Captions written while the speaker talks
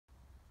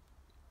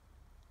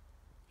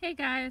Hey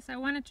guys, I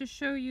wanted to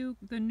show you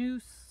the new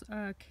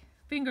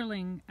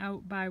fingerling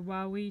out by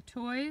Wowwee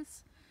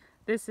toys.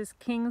 This is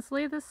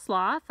Kingsley the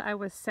Sloth. I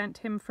was sent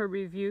him for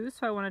review,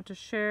 so I wanted to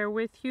share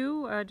with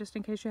you just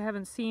in case you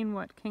haven't seen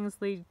what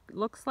Kingsley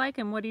looks like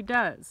and what he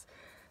does.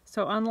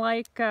 So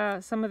unlike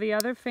some of the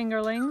other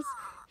fingerlings,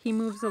 he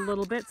moves a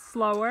little bit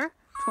slower,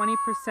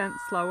 20%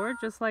 slower,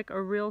 just like a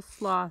real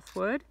sloth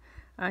would.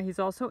 He's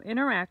also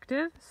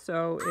interactive,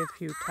 so if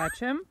you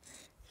touch him,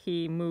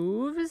 he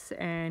moves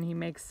and he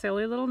makes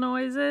silly little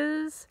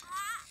noises,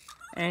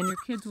 and your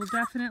kids will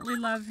definitely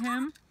love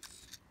him.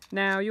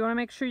 Now, you want to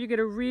make sure you get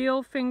a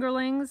real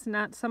fingerlings,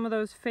 not some of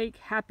those fake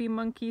happy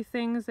monkey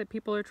things that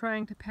people are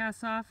trying to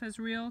pass off as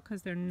real,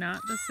 because they're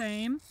not the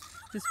same.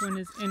 This one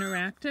is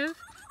interactive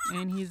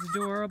and he's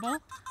adorable.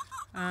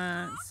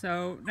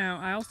 So now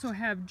I also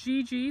have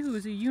Gigi, who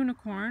is a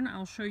unicorn.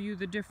 I'll show you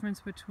the difference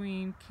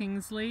between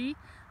Kingsley,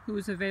 who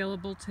is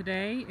available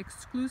today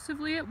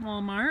exclusively at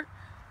Walmart,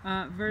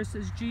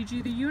 versus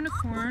Gigi the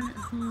unicorn,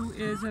 who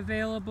is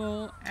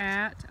available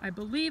at, I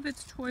believe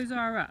it's Toys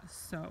R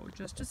Us. So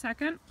just a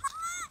second.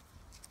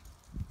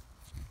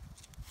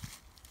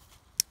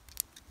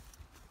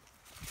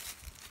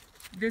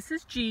 This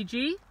is Gigi.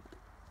 You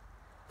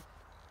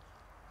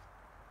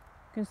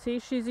can see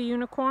she's a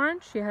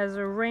unicorn. She has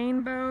a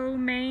rainbow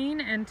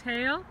mane and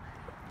tail,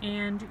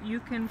 and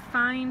you can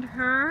find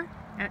her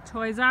at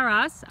Toys R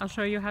Us. I'll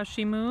show you how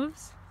she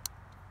moves.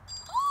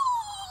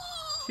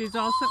 She's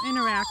also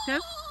interactive.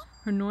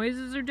 Her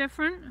noises are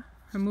different.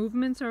 Her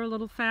movements are a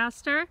little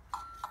faster.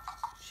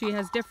 She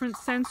has different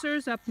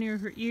sensors up near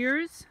her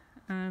ears.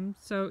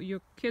 So your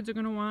kids are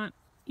going to want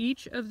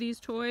each of these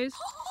toys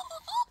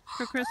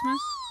for Christmas.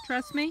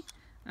 Trust me.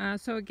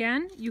 So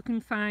again, you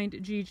can find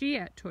Gigi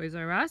at Toys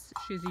R Us.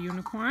 She's a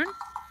unicorn.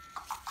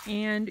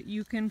 And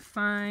you can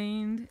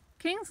find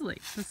Kingsley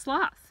the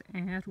Sloth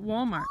at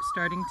Walmart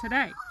starting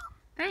today.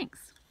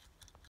 Thanks.